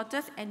 2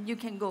 bottles and you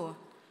can go.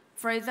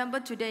 For example,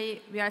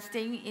 today we are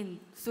staying in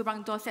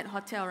Subang Dorset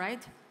Hotel,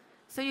 right?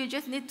 So you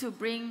just need to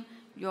bring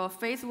your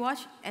face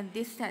wash and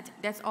this set,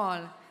 that's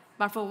all.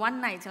 But for one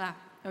night,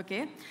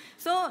 okay?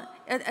 So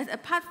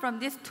apart from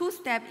this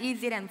two-step,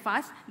 easy and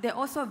fast, they're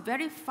also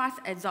very fast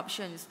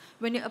absorptions.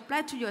 When you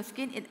apply to your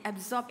skin, it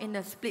absorbs in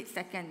a split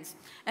seconds.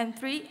 And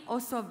 3,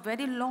 also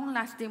very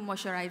long-lasting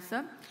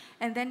moisturizer.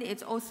 And then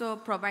it also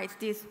provides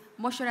this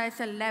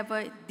moisturizer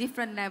level,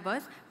 different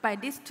levels, by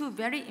these 2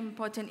 very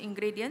important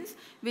ingredients,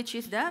 which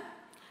is the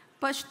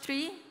Birch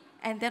tree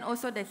and then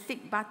also the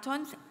thick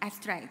batons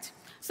extract.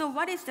 So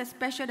what is the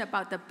special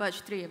about the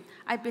birch tree?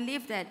 I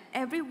believe that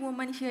every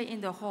woman here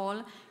in the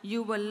hall,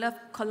 you will love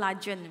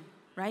collagen,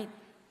 right?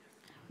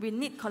 We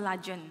need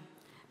collagen.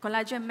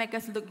 Collagen makes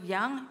us look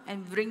young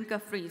and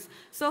wrinkle-free.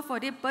 So for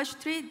the birch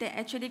tree, they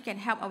actually can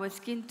help our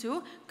skin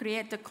to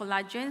create the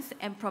collagens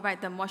and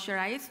provide the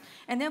moisturize.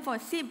 And then for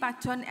sea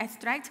baton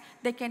extract,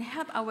 they can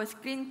help our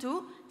skin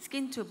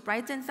to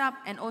brighten up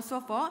and also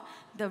for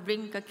the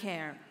wrinkle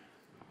care.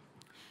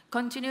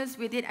 Continues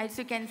with it, as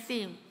you can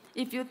see.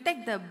 If you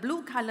take the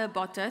blue color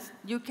bottles,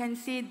 you can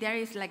see there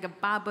is like a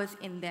bubbles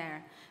in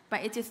there.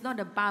 But it is not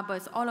a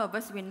bubbles. All of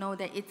us, we know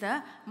that it's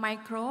a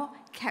micro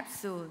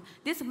capsule.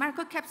 This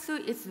micro capsule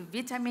is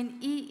vitamin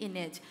E in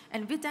it.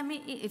 And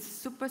vitamin E is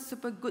super,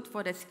 super good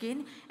for the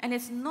skin. And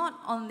it's not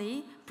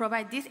only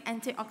provide this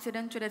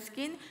antioxidant to the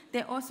skin,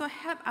 they also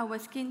help our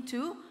skin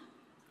to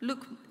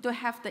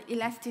have the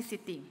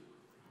elasticity.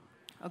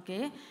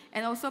 Okay,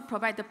 and also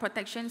provide the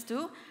protections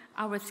to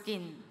our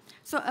skin.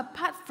 So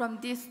apart from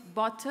this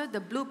bottle, the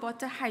blue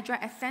bottle Hydra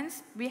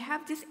Essence, we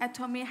have this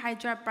Atomy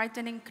Hydra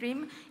Brightening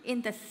Cream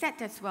in the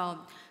set as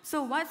well.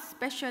 So what's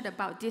special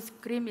about this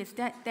cream is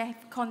that it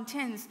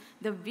contains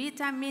the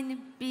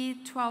vitamin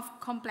B12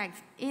 complex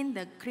in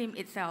the cream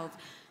itself.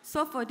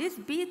 So for this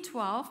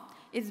B12,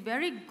 it's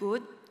very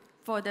good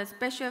for the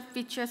special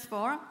features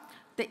for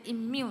the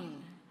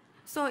immune.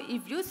 So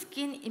if your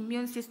skin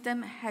immune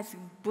system has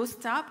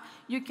boosted up,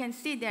 you can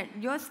see that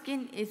your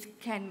skin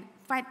can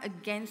fight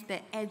against the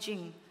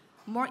aging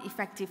more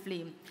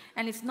effectively.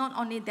 And it's not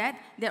only that,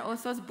 they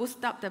also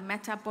boost up the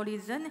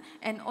metabolism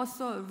and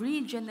also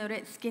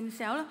regenerate skin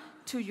cells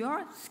to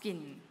your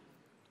skin.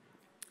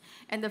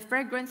 And the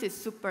fragrance is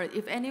super.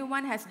 If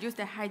anyone has used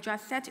the Hydra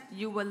set,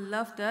 you will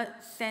love the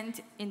scent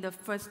in the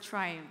first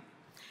try.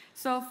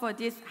 So for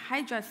this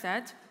Hydra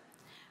set,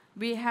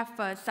 we have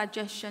a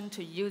suggestion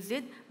to use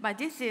it, but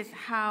this is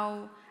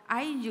how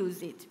I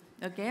use it,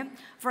 okay?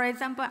 For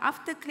example,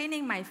 after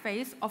cleaning my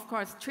face, of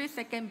course,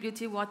 3-second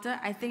beauty water,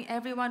 I think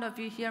every one of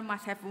you here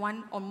must have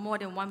one or more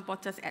than one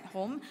bottles at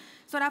home.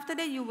 So after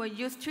that, you will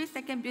use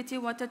 3-second beauty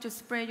water to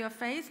spray your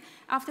face.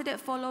 After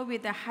that, follow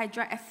with the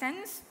Hydra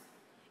Essence.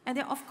 And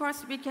then, of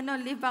course, we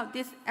cannot leave out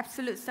this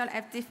Absolute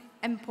Cell-Active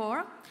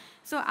Ampoule.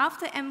 So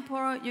after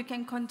Ampoule, you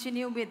can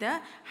continue with the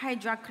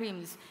Hydra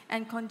Creams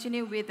and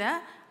continue with the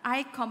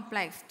eye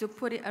complex to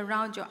put it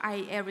around your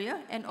eye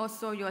area and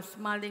also your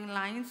smiling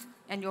lines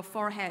and your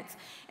forehead.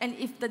 And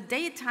if the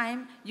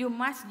daytime, you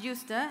must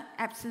use the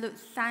Absolute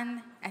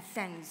Sun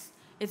Essence.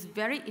 It's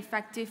very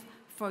effective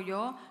for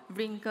your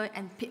wrinkle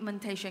and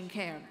pigmentation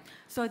care.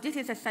 So this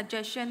is a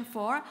suggestion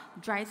for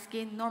dry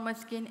skin, normal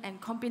skin,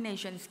 and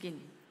combination skin.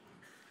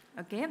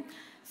 Okay,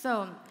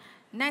 so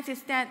next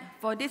is that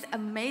for this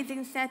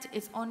amazing set,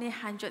 it's only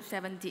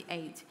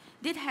 178.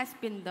 This has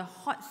been the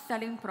hot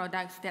selling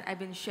products that I've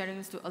been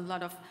sharing to a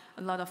lot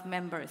of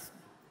members.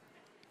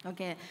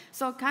 Okay,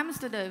 so comes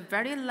to the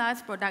very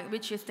last product,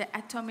 which is the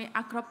Atomy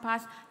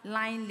Acropass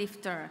Line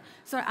Lifter.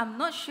 So I'm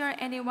not sure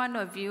any one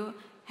of you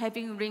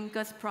having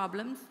wrinkles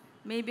problems.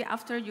 Maybe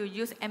after you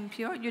use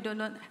Ampoule,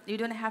 you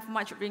don't have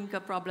much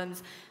wrinkle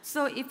problems.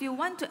 So if you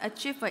want to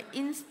achieve an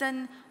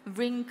instant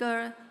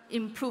wrinkle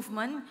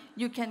improvement,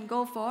 you can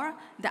go for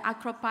the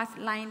Acropass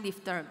Line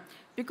Lifter.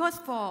 Because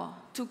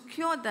to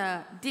cure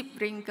the deep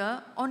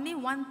wrinkle, only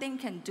one thing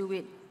can do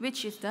it,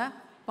 which is the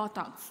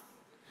Botox.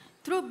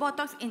 Through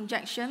Botox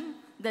injection,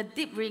 the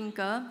deep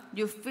wrinkle,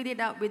 you fill it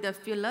up with a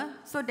filler,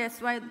 so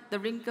that's why the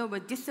wrinkle will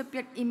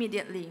disappear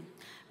immediately.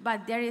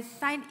 But there is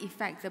side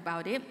effects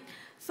about it.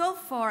 So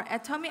for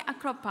Atomy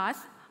Acropass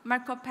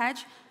Micro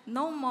Patch,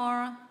 no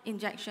more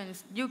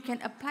injections. You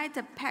can apply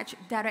the patch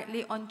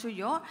directly onto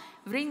your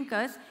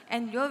wrinkles,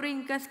 and your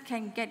wrinkles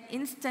can get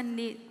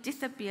instantly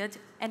disappeared.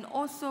 And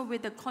also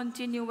with the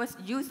continuous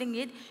using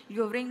it,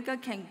 your wrinkle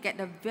can get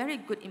a very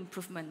good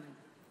improvement.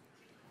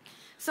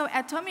 So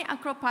Atomy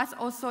Acropass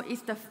also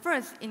is the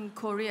first in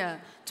Korea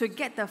to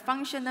get the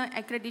functional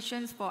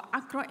accreditations for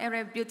Acro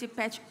Area Beauty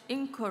Patch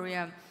in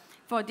Korea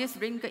for this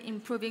wrinkle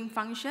improving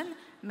function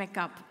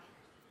makeup.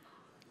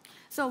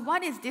 So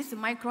what is this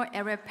micro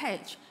area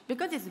patch?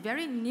 Because it's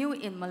very new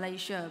in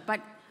Malaysia,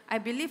 but I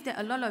believe that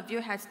a lot of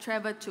you has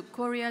traveled to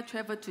Korea,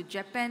 traveled to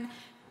Japan.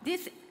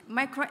 This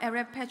micro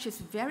area patch is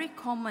very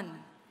common.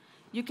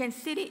 You can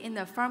see it in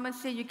the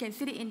pharmacy, you can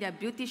see it in their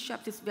beauty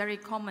shops, it's very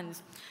common.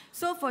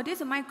 So for this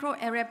micro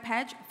area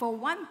patch, for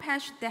one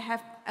patch, they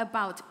have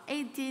about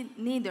 80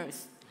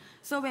 needles.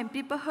 So when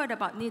people heard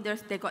about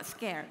needles, they got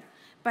scared.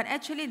 But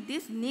actually,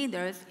 these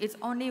needles is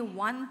only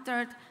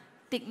 1/3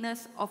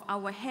 thickness of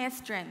our hair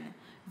strand.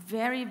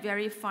 Very,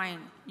 very fine.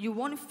 You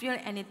won't feel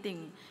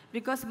anything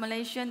because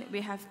Malaysian,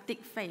 we have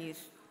thick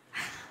face.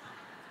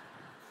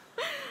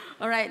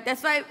 All right,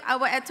 that's why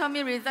our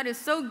Atomy result is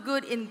so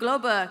good in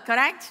global,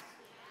 correct?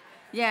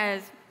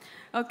 Yes.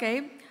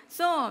 Okay,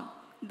 so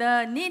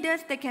the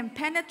needles, they can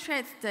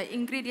penetrate the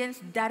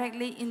ingredients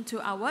directly into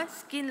our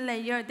skin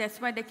layer. That's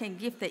why they can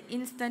give the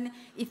instant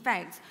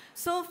effects.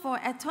 So for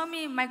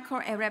Atomy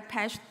microair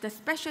patch, the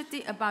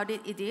specialty about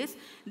it is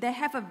they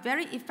have a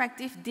very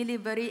effective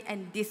delivery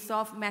and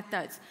dissolve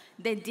methods.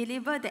 They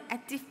deliver the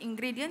active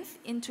ingredients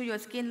into your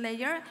skin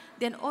layer,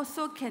 then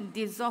also can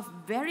dissolve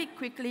very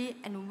quickly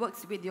and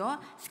works with your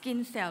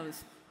skin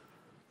cells.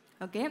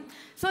 Okay,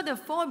 so the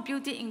 4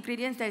 beauty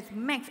ingredients that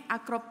makes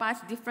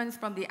Acropas different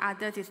from the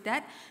others is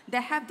that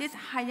they have this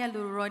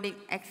hyaluronic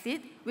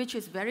acid, which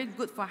is very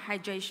good for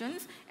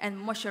hydrations and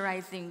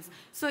moisturizing.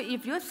 So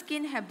if your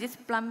skin have this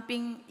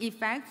plumping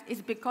effect,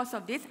 it's because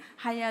of this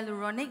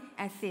hyaluronic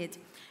acid.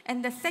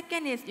 And the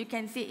second is, you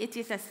can see it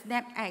is a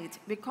SNAP act.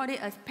 We call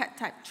it as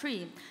peptide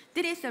 3.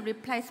 This is a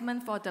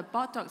replacement for the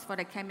Botox for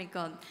the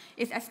chemical.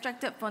 It's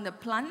extracted from the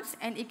plants,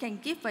 and it can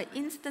give an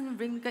instant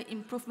wrinkle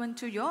improvement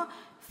to your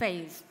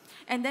face.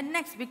 And then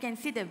next, we can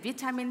see the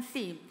vitamin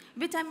C.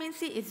 Vitamin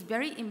C is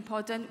very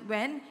important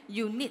when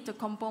you need the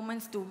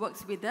components to work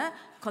with the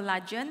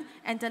collagen.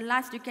 And the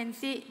last, you can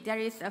see there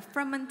is a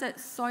fermented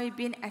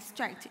soybean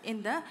extract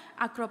in the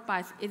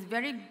Acropas. It's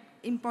very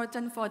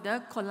important for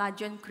the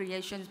collagen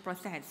creation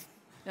process.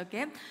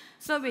 Okay,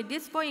 so with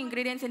these 4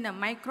 ingredients in the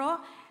micro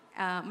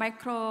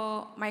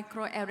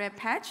area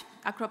patch,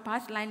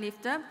 Acropas line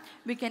lifter,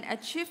 we can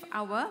achieve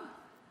our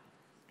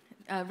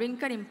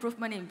wrinkle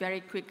improvement in very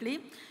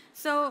quickly.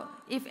 So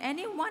if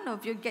any one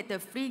of you get the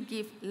free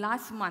gift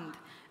last month,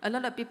 a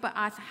lot of people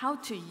ask how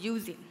to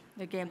use it.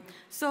 Okay,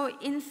 so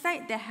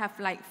inside they have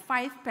like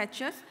 5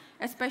 patches,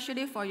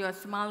 especially for your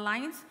smile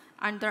lines,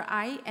 under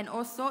eye, and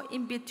also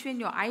in between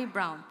your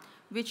eyebrow,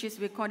 which is,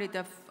 we call it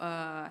the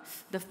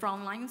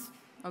frown lines.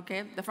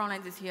 Okay, the frown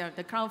lines is here,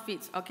 the crown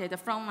fits. Okay, the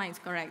frown line is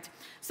correct.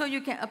 So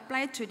you can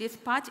apply to this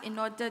part in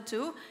order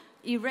to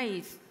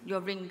erase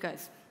your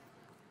wrinkles.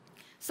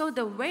 So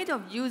the way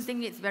of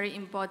using it is very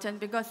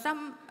important because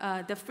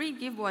the free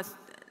gift was,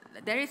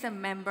 there is a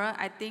member,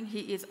 I think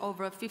he is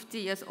over 50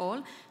 years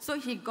old, so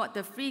he got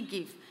the free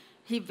gift.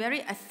 He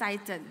very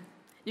excited.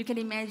 You can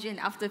imagine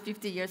after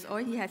 50 years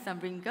old, he has some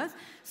wrinkles.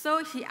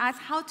 So he asked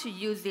how to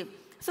use it.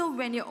 So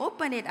when you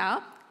open it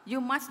up,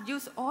 you must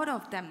use all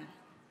of them.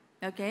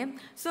 Okay,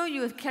 so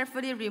you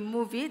carefully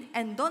remove it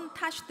and don't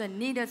touch the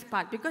needles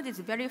part because it's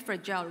very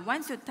fragile.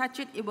 Once you touch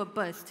it, it will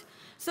burst.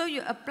 So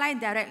you apply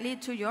directly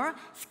to your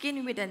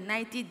skin with a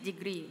 90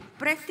 degree.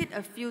 Press it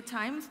a few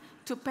times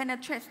to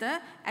penetrate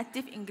the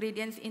active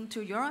ingredients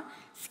into your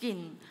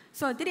skin.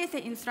 So this is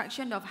the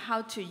instruction of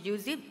how to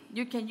use it.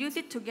 You can use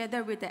it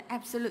together with the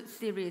Absolute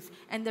series,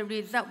 and the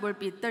result will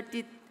be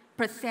 30%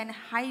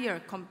 higher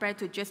compared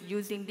to just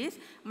using this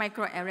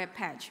micro area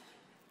patch.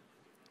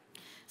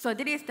 So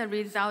this is the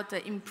result,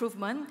 the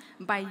improvement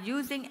by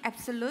using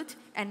Absolute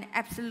and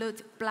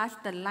Absolute plus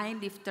the line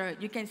lifter.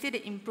 You can see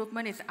the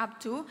improvement is up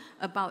to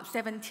about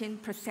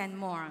 17%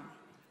 more.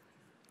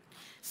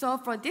 So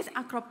for this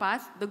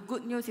Acropas, the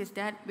good news is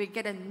that we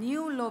get a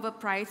new lower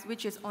price,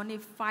 which is only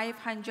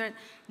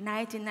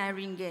 599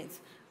 ringgit.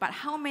 But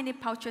how many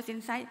pouches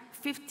inside?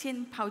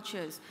 15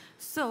 pouches.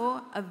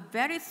 So a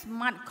very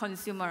smart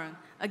consumer,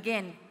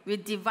 again, we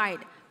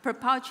divide. Per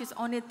pouch is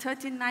only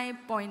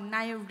 39.9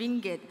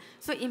 ringgit.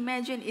 So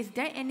imagine, is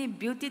there any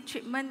beauty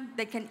treatment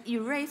that can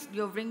erase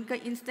your wrinkle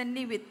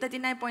instantly with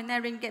 39.9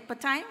 ringgit per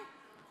time?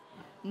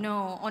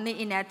 No,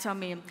 only in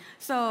Atomy.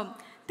 So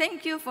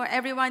thank you for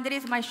everyone. That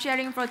is my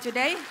sharing for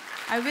today.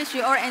 I wish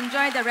you all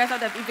enjoy the rest of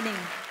the evening.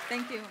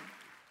 Thank you.